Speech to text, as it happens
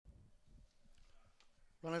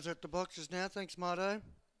Runners at the boxes now. Thanks, Mardo.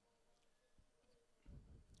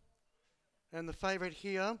 And the favourite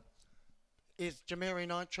here is Jameri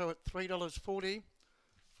Nitro at $3.40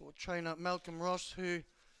 for trainer Malcolm Ross, who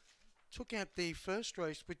took out the first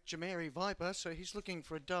race with Jameri Viper, so he's looking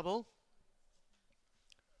for a double.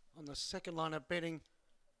 On the second line of betting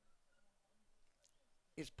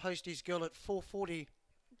is Posty's Girl at $4.40.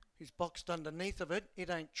 He's boxed underneath of it. It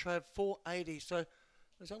Ain't Trav, $4.80. So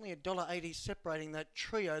there's only $1.80 separating that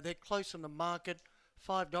trio. They're close on the market.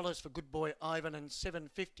 $5 for Good Boy Ivan and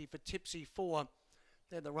 $7.50 for Tipsy 4.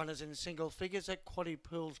 They're the runners in single figures. That quaddy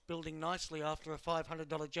pool's building nicely after a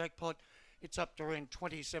 $500 jackpot. It's up to around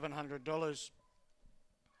 $2,700.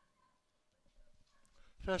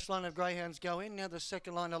 First line of greyhounds go in. Now the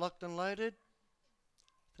second line are locked and loaded.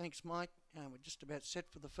 Thanks, Mike. And we're just about set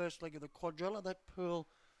for the first leg of the quadrilla. That pool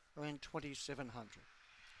around $2,700.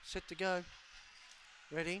 Set to go.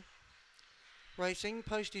 Ready. Racing.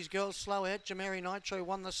 Posty's Girl slow out. Jameri Nitro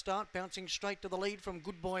won the start, bouncing straight to the lead from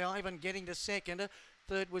Good Boy Ivan, getting to second.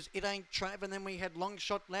 Third was It Ain't Trav, and then we had Long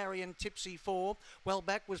Shot Larry and Tipsy 4. Well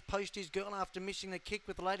back was Posty's Girl after missing the kick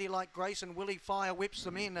with Lady Like Grace, and Willie Fire whips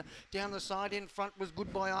them in. Down the side in front was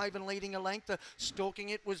Good Boy Ivan leading a length. Stalking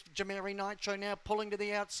it was Jameri Nitro, now pulling to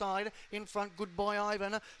the outside. In front, Good Boy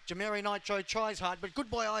Ivan. Jameri Nitro tries hard, but Good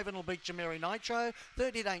Boy Ivan will beat Jameri Nitro.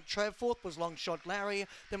 Third, It Ain't Trav. Fourth was Long Shot Larry.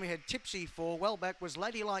 Then we had Tipsy 4. Well back was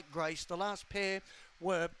Lady Like Grace. The last pair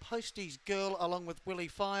were Posty's Girl along with Willie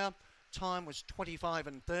Fire. Time was 25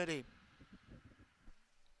 and 30.